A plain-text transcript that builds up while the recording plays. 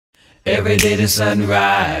Every day the sun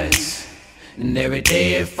rises, and every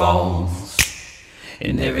day it falls,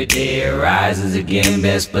 and every day it rises again.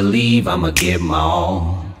 Best believe I'ma give my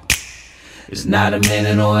all. It's not a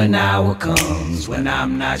minute or an hour comes when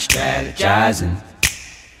I'm not strategizing.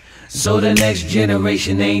 So the next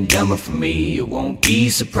generation ain't dumber for me, it won't be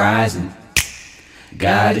surprising.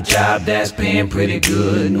 Got a job that's paying pretty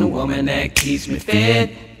good, and a woman that keeps me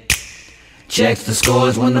fed. Checks the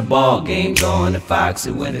scores when the ball game's on, and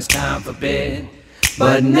foxy when it's time for bed.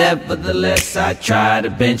 But nevertheless, I try to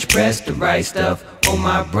bench press the right stuff on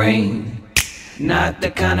my brain. Not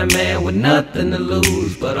the kind of man with nothing to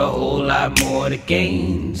lose, but a whole lot more to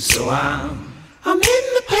gain. So I'm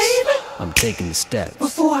hitting the pavement, I'm taking the steps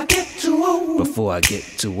before I get too old. before I get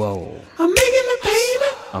too old. I'm making the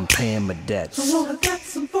payment, I'm paying my debts so the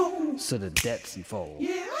debts unfold. so the debts unfold. Yeah,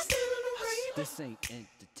 I stand on the pavement. This ain't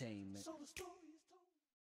entertainment. So the story